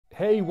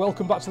Hey,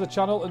 welcome back to the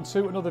channel and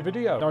to another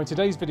video. Now in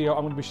today's video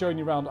I'm going to be showing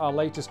you around our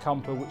latest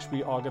camper, which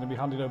we are going to be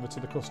handing over to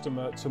the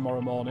customer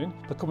tomorrow morning.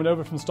 They're coming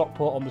over from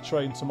Stockport on the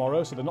train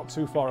tomorrow, so they're not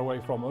too far away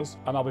from us,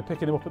 and I'll be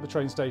picking them up at the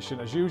train station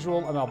as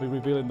usual, and I'll be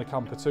revealing the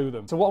camper to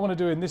them. So what I want to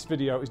do in this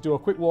video is do a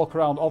quick walk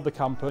around of the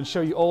camper and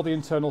show you all the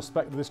internal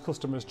spec that this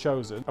customer has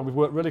chosen, and we've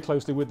worked really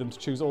closely with them to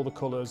choose all the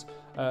colours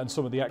and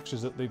some of the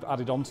extras that they've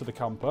added onto the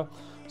camper.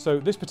 So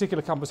this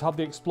particular camper's had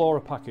the Explorer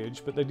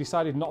package, but they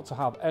decided not to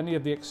have any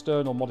of the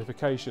external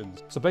modifications.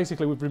 So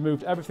basically we've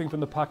removed everything from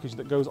the package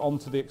that goes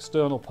onto the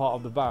external part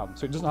of the van.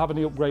 So it doesn't have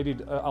any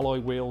upgraded alloy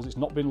wheels, it's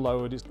not been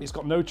lowered, it's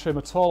got no trim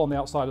at all on the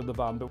outside of the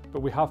van,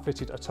 but we have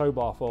fitted a tow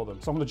bar for them.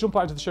 So I'm going to jump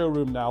out into the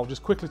showroom now,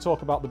 just quickly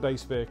talk about the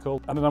base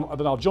vehicle, and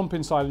then I'll jump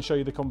inside and show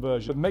you the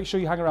conversion. But make sure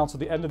you hang around to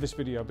the end of this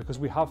video, because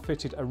we have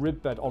fitted a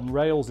rib bed on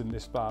rails in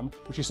this van,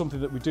 which is something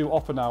that we do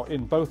offer now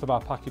in both of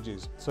our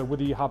packages. So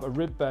whether you have a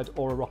rib bed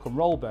or a rock and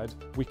roll bed,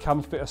 we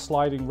can fit a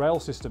sliding rail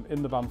system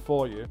in the van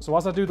for you. So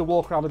as I do the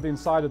walk around of the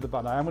inside of the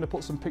van, I am going to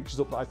put some pictures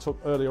up that I took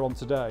earlier on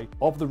today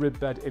of the rib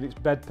bed in its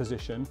bed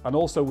position, and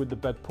also with the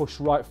bed pushed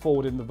right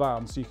forward in the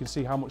van, so you can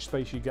see how much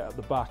space you get at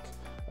the back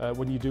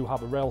when you do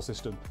have a rail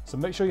system. So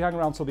make sure you hang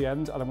around till the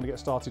end, and I'm going to get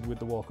started with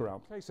the walk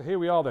around. Okay, so here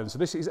we are then. So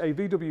this is a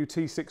VW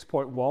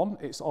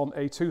T6.1. It's on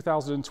a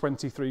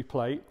 2023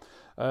 plate.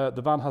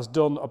 The van has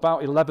done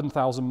about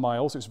 11,000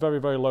 miles. It's very,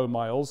 very low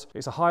miles.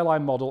 It's a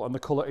Highline model and the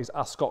colour is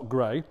Ascot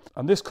Grey.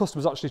 And this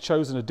customer's actually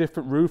chosen a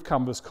different roof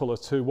canvas colour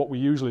to what we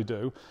usually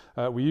do.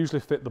 We usually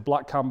fit the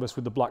black canvas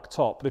with the black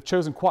top. They've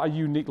chosen quite a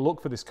unique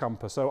look for this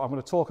camper, so I'm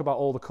going to talk about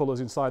all the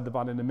colours inside the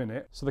van in a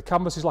minute. So the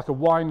canvas is like a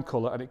wine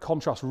colour and it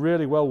contrasts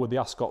really well with the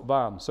Ascot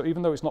van. So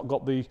even though it's not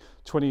got the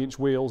 20-inch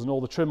wheels and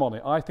all the trim on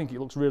it, I think it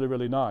looks really,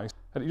 really nice.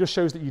 And it just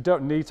shows that you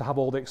don't need to have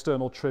all the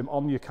external trim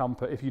on your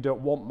camper if you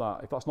don't want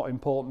that. If that's not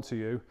important to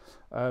you,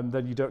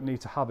 then you don't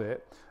need to have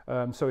it.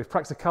 So if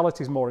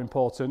practicality is more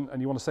important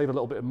and you want to save a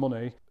little bit of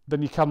money,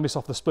 then you can miss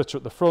off the splitter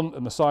at the front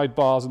and the side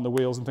bars and the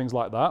wheels and things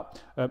like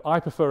that. I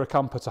prefer a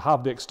camper to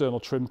have the external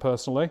trim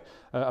personally,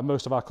 and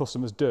most of our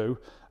customers do.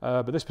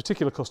 But this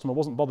particular customer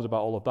wasn't bothered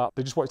about all of that.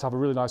 They just wanted to have a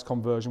really nice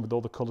conversion with all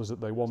the colours that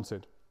they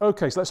wanted.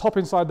 Okay, so let's hop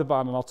inside the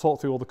van and I'll talk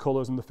through all the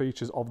colours and the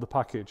features of the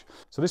package.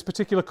 So this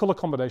particular colour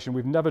combination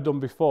we've never done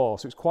before,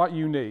 so it's quite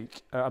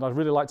unique, and I'd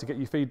really like to get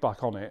your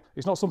feedback on it.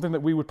 It's not something that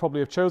we would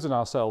probably have chosen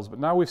ourselves, but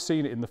now we've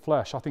seen it in the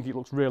flesh, I think it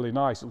looks really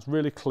nice. It looks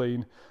really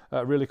clean,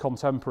 really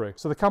contemporary.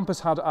 So the camper's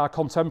had our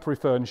contemporary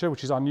furniture,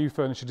 which is our new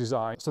furniture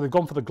design. So they've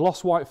gone for the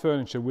gloss white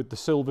furniture with the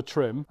silver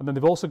trim, and then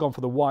they've also gone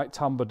for the white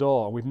timber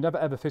door. We've never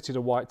ever fitted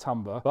a white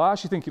timber, but I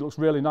actually think it looks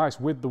really nice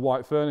with the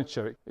white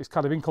furniture. It's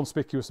kind of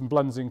inconspicuous and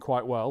blends in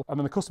quite well. And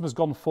then the customer's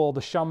gone for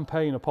the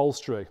champagne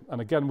upholstery,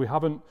 and again we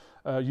haven't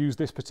used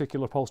this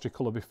particular upholstery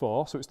colour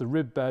before, so it's the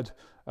rib bed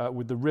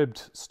with the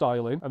ribbed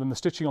styling, and then the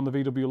stitching on the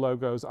VW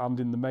logos and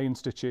in the main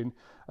stitching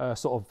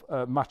sort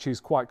of matches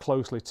quite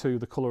closely to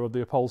the colour of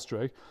the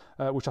upholstery,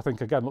 which I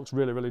think again looks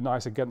really, really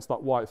nice against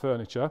that white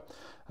furniture.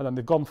 And then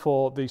they've gone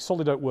for the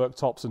solid oak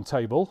worktops and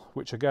table,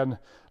 which again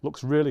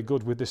looks really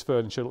good with this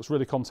furniture. It looks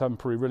really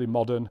contemporary, really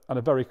modern, and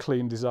a very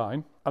clean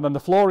design. And then the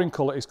flooring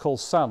colour is called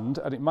sand,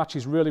 and it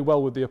matches really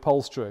well with the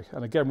upholstery.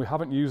 And again, we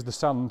haven't used the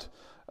sand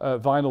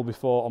vinyl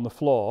before on the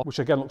floor, which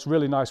again looks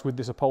really nice with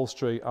this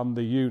upholstery and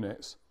the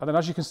units. And then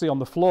as you can see on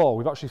the floor,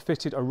 we've actually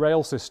fitted a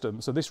rail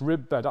system. So this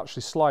rib bed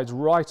actually slides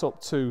right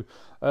up to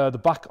the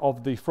back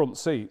of the front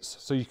seats.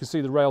 So you can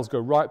see the rails go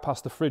right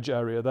past the fridge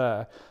area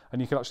there,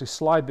 and you can actually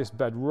slide this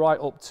bed right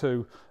up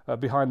to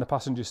behind the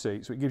passenger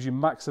seat. So it gives you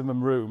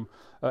maximum room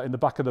in the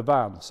back of the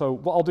van. So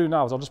what I'll do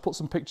now is I'll just put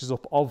some pictures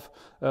up of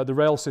the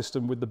rail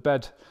system with the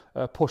bed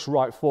pushed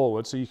right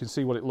forward, so you can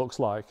see what it looks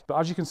like. But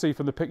as you can see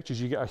from the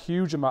pictures, you get a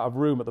huge amount of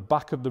room at the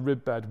back of the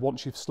rib bed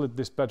once you've slid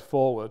this bed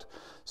forward.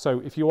 So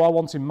if you are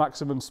wanting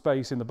maximum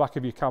space in the back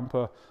of your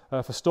camper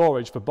for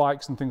storage, for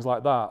bikes and things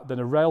like that, then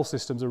a rail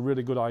system's a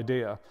really good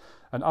idea.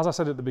 And as I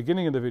said at the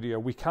beginning of the video,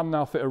 we can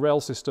now fit a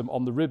rail system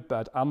on the rib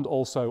bed and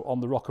also on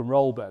the rock and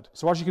roll bed.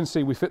 So as you can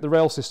see, we fit the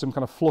rail system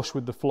kind of flush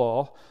with the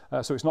floor,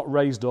 so it's not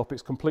raised up,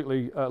 it's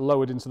completely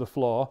lowered into the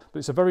floor, but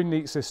it's a very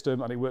neat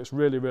system and it works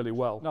really, really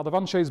well. Now the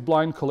van shade's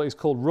blind colour is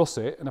called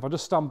russet, and if I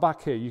just stand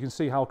back here, you can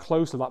see how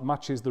closely that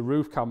matches the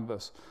roof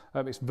canvas.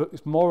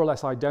 It's more or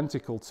less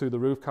identical to the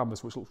roof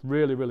canvas, which looks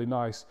really, really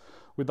nice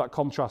with that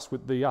contrast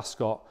with the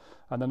Ascot,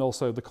 and then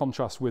also the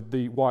contrast with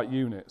the white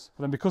units.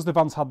 And then because the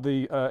van's had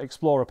the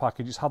Explorer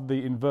package, it's had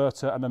the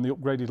inverter and then the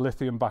upgraded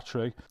lithium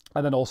battery,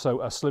 and then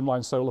also a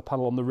slimline solar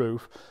panel on the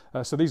roof.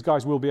 So these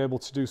guys will be able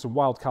to do some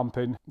wild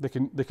camping. They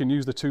can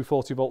use the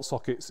 240-volt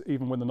sockets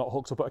even when they're not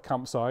hooked up at a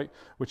campsite,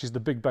 which is the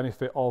big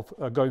benefit of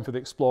going for the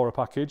Explorer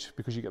package,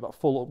 because you get that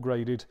full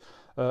upgraded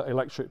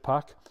electric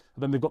pack.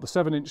 And then they've got the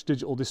 7-inch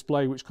digital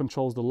display which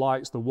controls the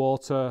lights, the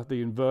water,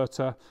 the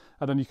inverter,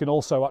 and then you can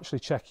also actually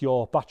check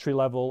your battery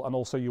level and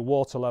also your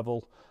water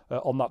level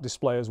on that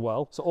display as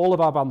well. So all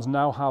of our vans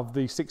now have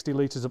the 60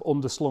 litres of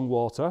underslung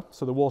water,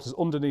 so the water's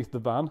underneath the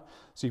van,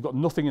 so you've got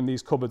nothing in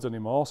these cupboards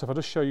anymore. So if I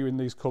just show you in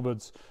these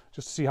cupboards,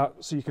 just to see how,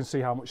 so you can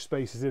see how much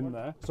space is in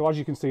there. So as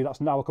you can see,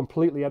 that's now a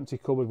completely empty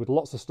cupboard with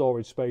lots of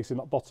storage space in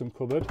that bottom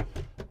cupboard,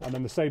 and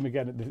then the same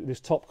again at this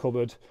top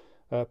cupboard.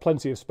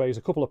 Plenty of space,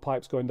 a couple of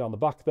pipes going down the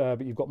back there,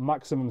 but you've got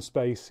maximum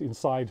space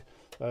inside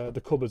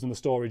the cupboards and the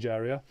storage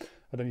area.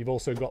 And then you've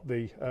also got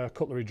the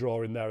cutlery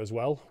drawer in there as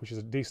well, which is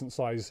a decent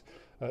size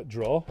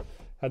drawer.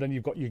 And then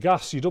you've got your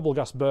gas, your double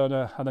gas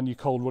burner, and then your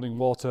cold running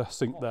water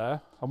sink there.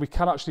 And we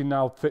can actually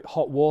now fit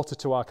hot water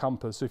to our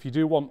campers. So if you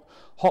do want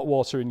hot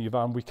water in your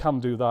van, we can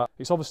do that.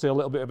 It's obviously a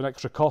little bit of an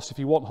extra cost if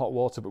you want hot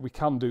water, but we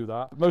can do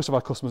that. Most of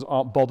our customers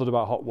aren't bothered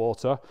about hot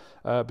water,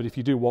 but if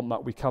you do want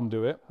that, we can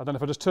do it. And then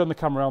if I just turn the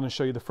camera around and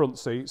show you the front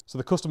seats. So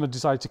the customer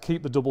decided to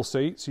keep the double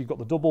seat. So you've got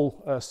the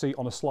double seat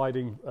on a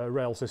sliding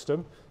rail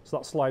system. So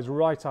that slides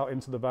right out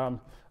into the van,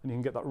 and you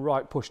can get that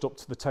right pushed up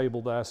to the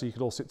table there, so you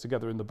can all sit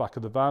together in the back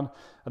of the van.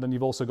 And then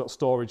you've also got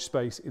storage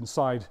space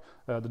inside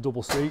the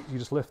double seat. You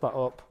just lift that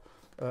up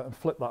and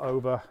flip that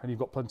over, and you've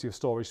got plenty of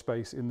storage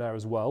space in there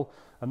as well.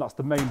 And that's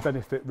the main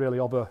benefit really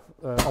of a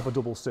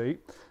double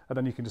seat. And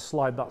then you can just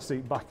slide that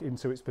seat back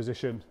into its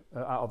position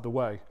out of the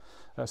way.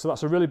 So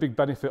that's a really big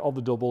benefit of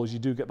the double, is you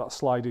do get that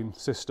sliding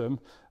system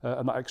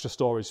and that extra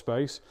storage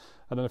space.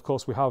 And then of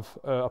course we have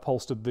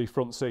upholstered the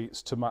front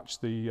seats to match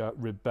the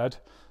rib bed.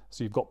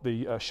 So you've got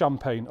the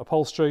champagne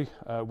upholstery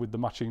with the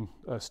matching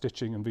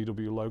stitching and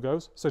VW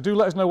logos. So do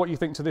let us know what you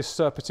think to this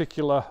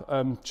particular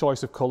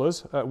choice of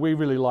colours. We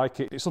really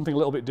like it. It's something a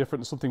little bit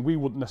different, something we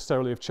wouldn't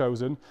necessarily have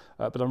chosen,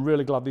 but I'm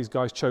really glad these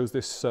guys chose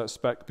this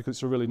spec because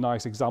it's a really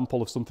nice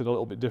example of something a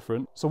little bit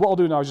different. So what I'll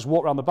do now is just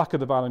walk around the back of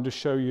the van and just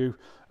show you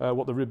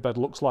what the rib bed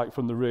looks like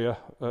from the rear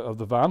of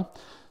the van.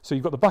 So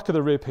you've got the back of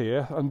the rib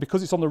here, and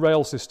because it's on the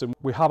rail system,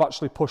 we have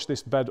actually pushed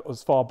this bed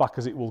as far back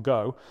as it will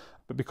go.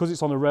 But because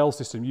it's on a rail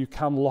system, you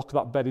can lock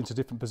that bed into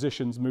different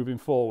positions moving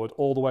forward,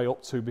 all the way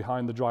up to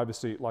behind the driver's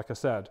seat, like I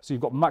said. So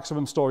you've got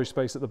maximum storage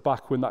space at the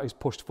back when that is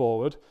pushed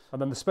forward.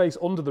 And then the space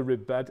under the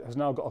rib bed has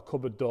now got a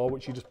cupboard door,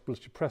 which you just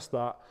press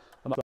that,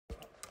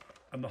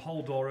 and the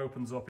whole door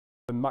opens up,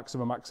 and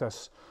maximum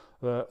access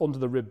under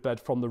the rib bed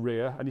from the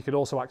rear. And you can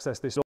also access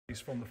this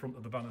from the front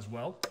of the van as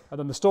well. And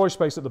then the storage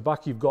space at the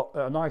back, you've got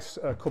a nice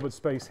cupboard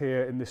space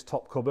here in this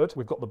top cupboard.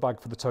 We've got the bag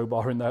for the tow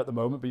bar in there at the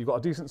moment, but you've got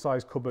a decent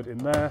sized cupboard in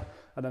there.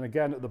 And then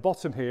again at the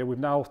bottom here, we've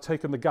now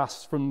taken the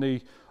gas from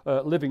the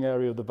living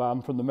area of the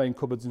van, from the main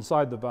cupboards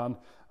inside the van,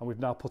 and we've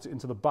now put it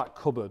into the back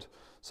cupboard.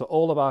 So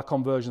all of our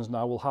conversions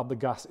now will have the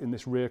gas in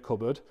this rear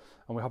cupboard,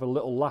 and we have a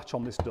little latch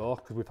on this door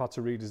because we've had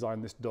to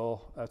redesign this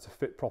door to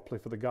fit properly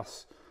for the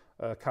gas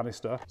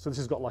canister. So this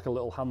has got like a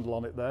little handle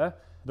on it there.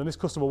 Then this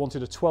customer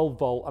wanted a 12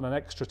 volt and an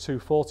extra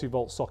 240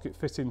 volt socket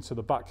fit into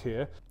the back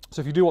here.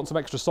 So if you do want some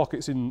extra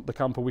sockets in the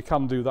camper, we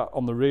can do that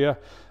on the rear,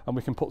 and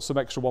we can put some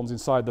extra ones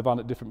inside the van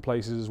at different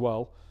places as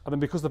well. And then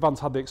because the van's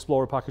had the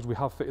Explorer package, we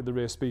have fitted the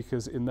rear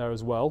speakers in there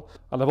as well.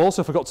 And I've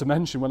also forgot to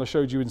mention when I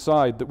showed you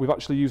inside that we've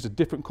actually used a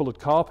different coloured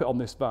carpet on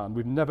this van.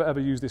 We've never ever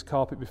used this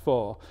carpet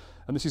before,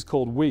 and this is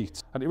called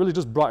wheat, and it really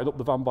does brighten up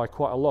the van by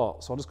quite a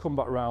lot. So I'll just come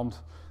back around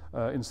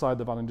inside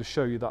the van and just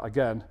show you that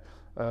again,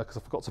 because I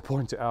forgot to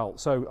point it out.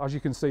 So as you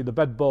can see, the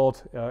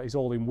bedboard is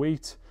all in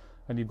wheat,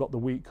 and you've got the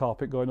wheat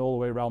carpet going all the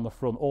way around the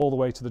front, all the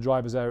way to the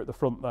driver's area at the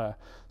front there.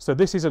 So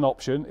this is an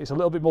option. It's a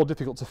little bit more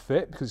difficult to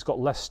fit because it's got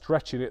less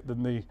stretch in it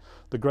than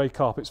the grey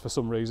carpets for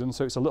some reason,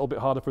 so it's a little bit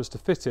harder for us to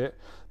fit it.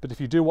 But if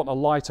you do want a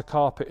lighter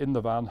carpet in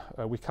the van,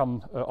 we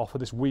can offer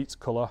this wheat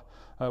colour,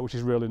 which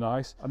is really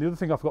nice. And the other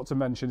thing I forgot to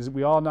mention is that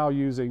we are now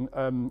using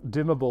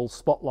dimmable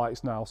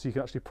spotlights now, so you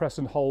can actually press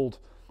and hold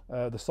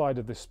the side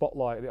of this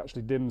spotlight, and it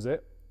actually dims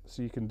it.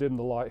 So you can dim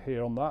the light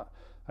here on that,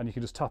 and you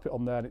can just tap it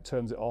on there and it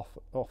turns it off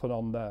and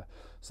on there.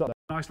 So that's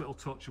a nice little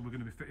touch, and we're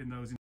going to be fitting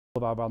those in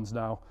all of our vans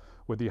now,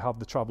 whether you have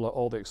the Traveller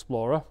or the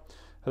Explorer.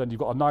 And then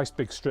you've got a nice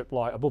big strip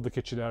light above the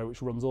kitchen area,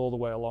 which runs all the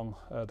way along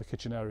the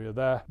kitchen area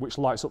there, which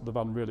lights up the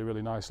van really,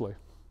 really nicely.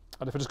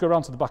 And if I just go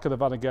around to the back of the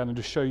van again and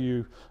just show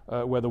you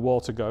where the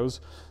water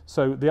goes.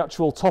 So the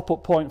actual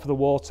top-up point for the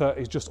water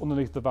is just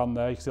underneath the van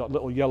there. You can see that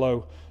little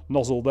yellow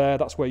nozzle there.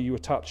 That's where you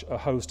attach a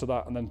hose to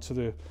that, and then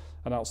to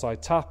an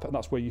outside tap, and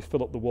that's where you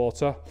fill up the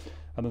water.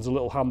 And there's a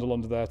little handle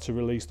under there to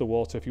release the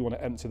water if you want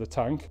to empty the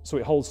tank. So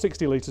it holds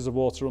 60 litres of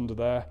water under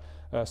there,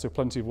 so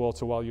plenty of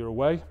water while you're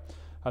away.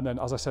 And then,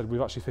 as I said,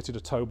 we've actually fitted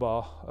a tow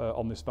bar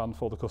on this van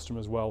for the customer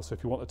as well. So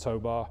if you want a tow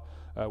bar,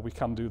 we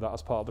can do that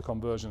as part of the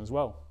conversion as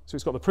well. So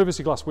it's got the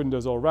privacy glass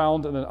windows all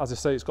round, and then as I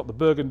say, it's got the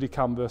burgundy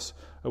canvas,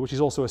 which is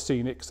also a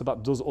scenic, so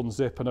that does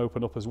unzip and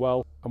open up as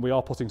well. And we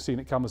are putting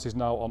scenic canvases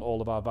now on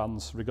all of our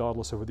vans,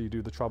 regardless of whether you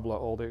do the Traveller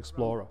or the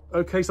Explorer.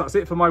 Okay, so that's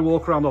it for my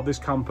walk around of this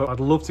camper. I'd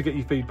love to get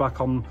your feedback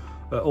on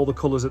all the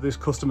colours that this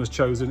customer's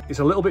chosen. It's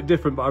a little bit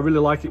different, but I really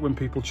like it when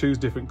people choose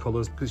different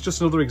colours, because it's just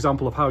another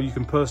example of how you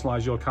can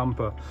personalise your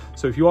camper.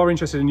 So if you are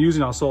interested in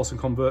using our source and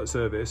convert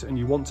service, and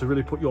you want to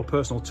really put your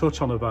personal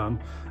touch on a van,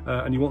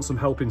 and you want some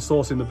help in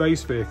sourcing the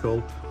base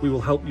vehicle, we will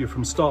help you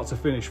from start to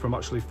finish, from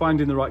actually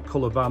finding the right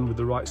colour van with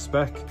the right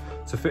spec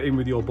to fit in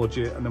with your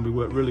budget, and then we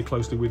work really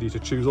closely with you to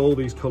choose all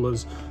these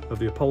colours of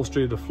the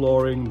upholstery, the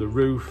flooring, the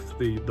roof,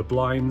 the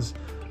blinds,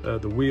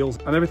 the wheels,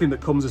 and everything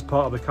that comes as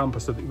part of the camper,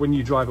 so that when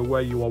you drive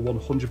away you are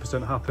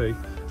 100% happy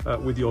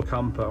with your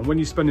camper. And when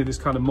you're spending this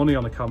kind of money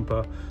on a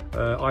camper,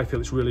 I feel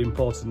it's really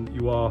important that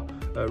you are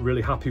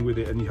really happy with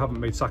it and you haven't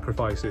made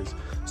sacrifices.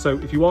 So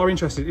if you are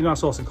interested in our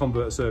source and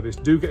convert service,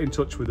 do get in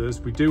touch with us.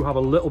 We do have a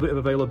little bit of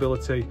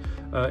availability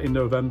in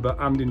November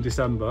and in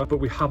December, but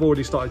we have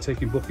already started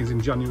taking bookings in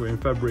January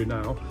and February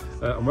now,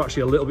 and we're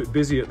actually a little bit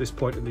busy at this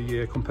point in the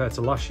year compared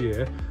to last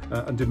year,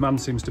 and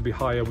demand seems to be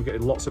higher. We're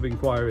getting lots of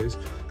inquiries.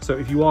 So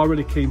if you are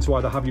really keen to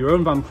either have your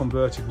own van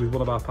converted with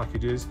one of our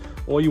packages,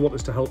 or you want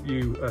us to help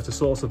you to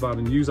source a van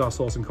and use our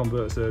source and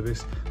convert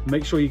service,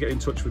 make sure you get in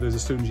touch with us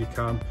as soon as you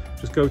can.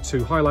 Just go to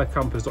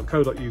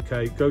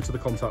highlifecampers.co.uk, go to the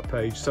contact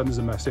page, send us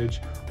a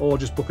message, or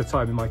just book a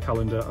time in my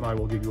calendar and I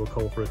will give you a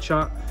call for a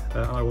chat,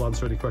 and I will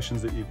answer any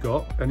questions that you've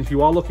got. And if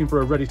you are looking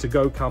for a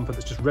ready-to-go camper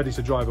that's just ready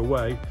to drive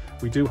away,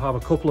 we do have a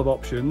couple of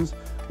options.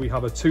 We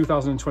have a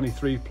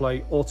 2023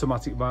 plate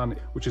automatic van,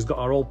 which has got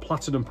our old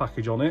platinum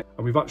package on it,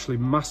 and we've actually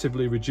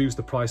massively reduced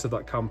the price of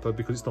that camper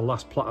because it's the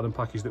last platinum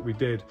package that we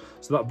did.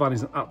 So that van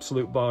is an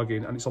absolute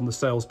bargain, and it's on the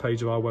sales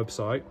page of our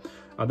website.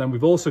 And then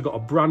we've also got a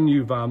brand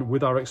new van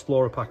with our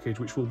Explorer package,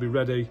 which will be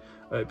ready,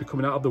 be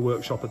coming out of the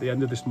workshop at the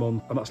end of this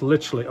month. And that's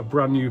literally a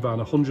brand new van,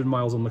 100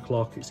 miles on the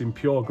clock. It's in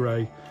pure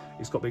grey.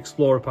 It's got the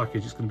Explorer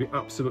package. It's going to be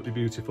absolutely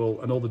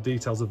beautiful. And all the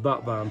details of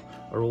that van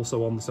are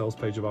also on the sales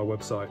page of our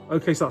website.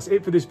 Okay, so that's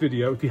it for this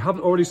video. If you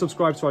haven't already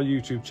subscribed to our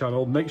YouTube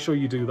channel, make sure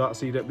you do that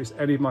so you don't miss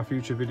any of my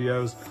future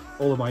videos,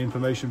 all of my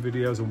information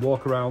videos and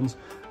walkarounds.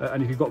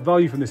 And if you've got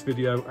value from this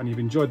video and you've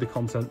enjoyed the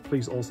content,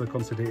 please also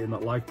consider hitting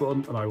that like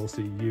button, and I will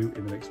see you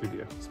in the next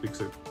video. Speak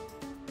soon.